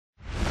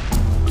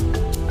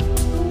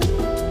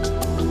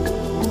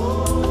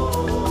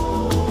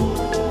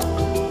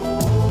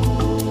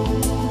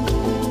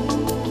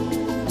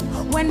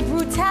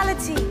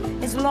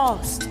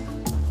lost?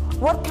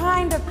 What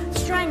kind of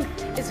strength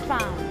is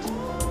found?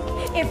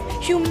 If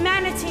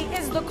humanity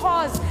is the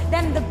cause,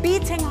 then the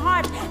beating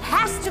heart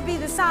has to be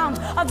the sound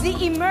of the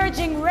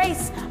emerging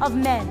race of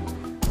men.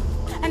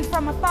 And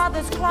from a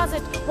father's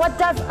closet, what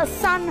does a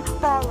son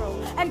borrow?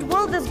 And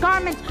will this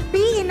garment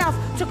be enough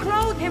to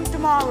clothe him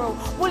tomorrow?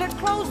 Will it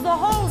close the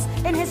holes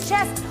in his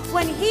chest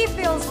when he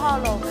feels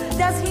hollow?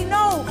 Does he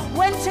know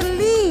when to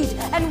lead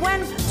and when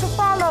to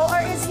follow?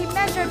 Or is he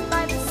measured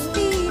by the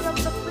speed of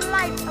the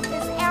flight of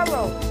his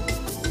arrow?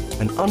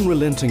 An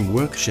unrelenting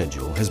work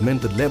schedule has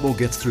meant that Lebo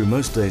gets through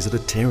most days at a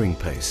tearing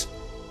pace.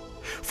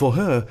 For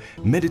her,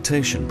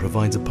 meditation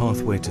provides a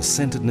pathway to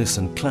centeredness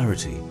and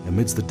clarity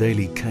amidst the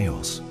daily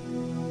chaos.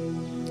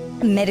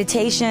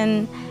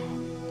 Meditation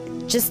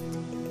just,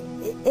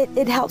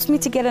 it helps me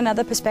to get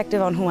another perspective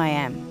on who I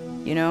am.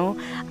 You know,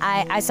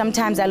 I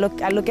sometimes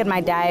look at my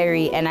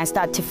diary and I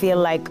start to feel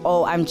like,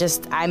 oh, I'm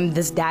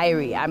this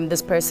diary. I'm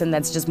this person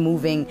that's just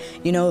moving,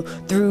 you know,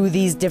 through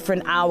these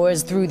different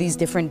hours, through these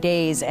different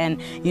days.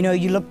 And, you know,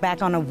 you look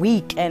back on a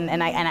week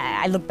and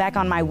I look back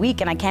on my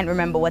week and I can't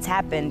remember what's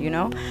happened, you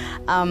know.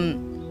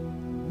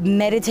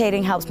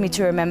 Meditating helps me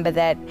to remember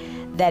that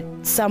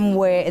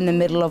somewhere in the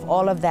middle of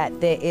all of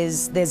that,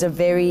 there's a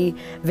very,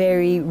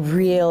 very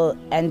real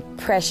and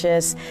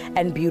precious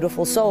and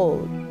beautiful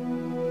soul.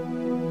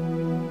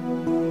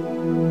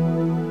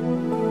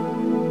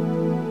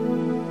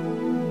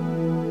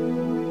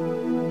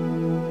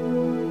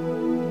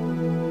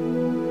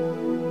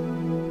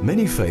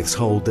 Many faiths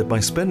hold that by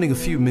spending a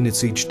few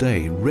minutes each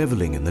day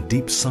reveling in the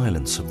deep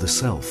silence of the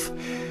self,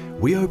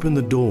 we open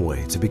the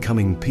doorway to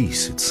becoming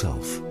peace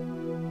itself.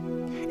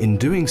 In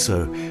doing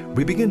so,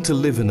 we begin to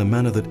live in a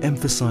manner that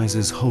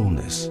emphasizes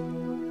wholeness,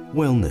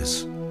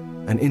 wellness,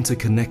 and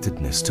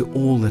interconnectedness to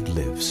all that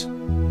lives.